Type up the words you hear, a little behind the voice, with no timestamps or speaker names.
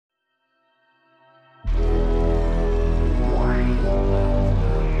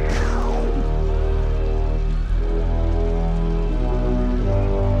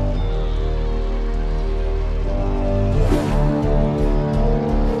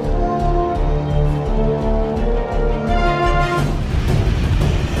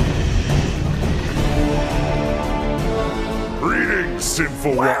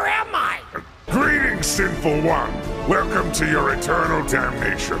sinful one. Where am I? Greetings, sinful one. Welcome to your eternal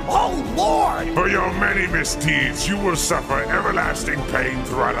damnation. Oh, Lord! For your many misdeeds, you will suffer everlasting pain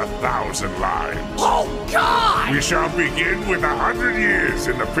throughout 1,000 lives. Oh, God! We shall begin with 100 years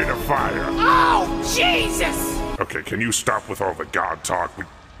in the pit of fire. Oh, Jesus! Okay, can you stop with all the God talk?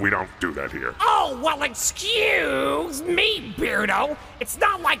 We don't do that here. Oh, well, excuse me, Beardo. It's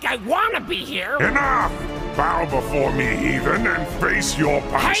not like I want to be here. Enough! Bow before me, heathen, and face your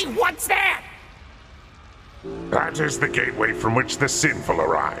punishment. Hey, what's that? That is the gateway from which the sinful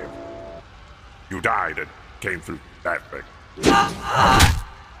arrive. You died and came through that thing.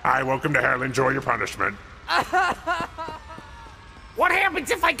 Hi, welcome to hell. Enjoy your punishment. What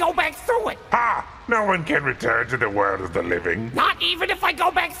happens if I go back through it? Ha! No one can return to the world of the living. Not even if I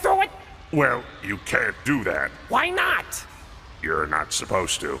go back through it? Well, you can't do that. Why not? You're not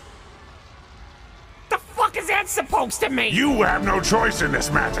supposed to. The fuck is that supposed to mean? You have no choice in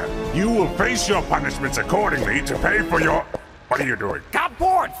this matter. You will face your punishments accordingly to pay for your... What are you doing? Got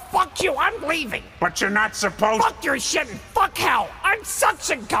bored. Fuck you. I'm leaving. But you're not supposed... Fuck your shit and fuck hell. I'm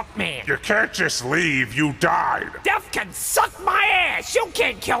suction cup man. You can't just leave. You died. Death can suck my ass. You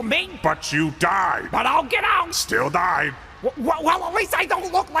can't kill me. But you died. But I'll get out. Still died. Well, at least I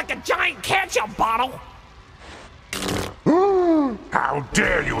don't look like a giant ketchup bottle. How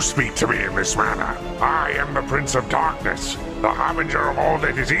dare you speak to me in this manner? I am the Prince of Darkness, the harbinger of all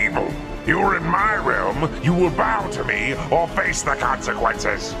that is evil. You're in my realm. You will bow to me or face the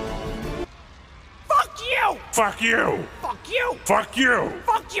consequences. Fuck you! Fuck you! Fuck you! Fuck you!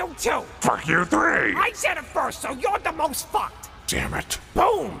 Fuck you too! Fuck you three! I said it first, so you're the most fucked. Damn it.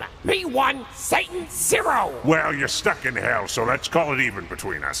 Boom! Me 1, Satan 0. Well, you're stuck in hell, so let's call it even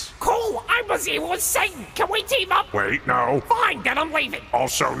between us. Cool, I'm as evil as Satan. Can we team up? Wait, no. Fine, then I'm leaving.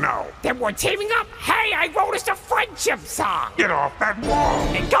 Also, no. Then we're teaming up? Hey, I wrote us a friendship song. Get off that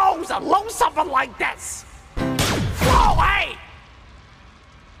wall! It goes a little something like this. Whoa, hey!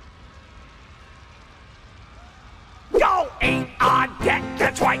 Go eat on deck,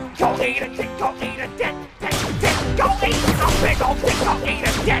 that's right. Go eat a dick, go eat a dick, dick, dick. Go eat a big old dick, go eat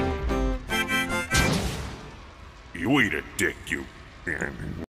a dick. You eat a dick, you...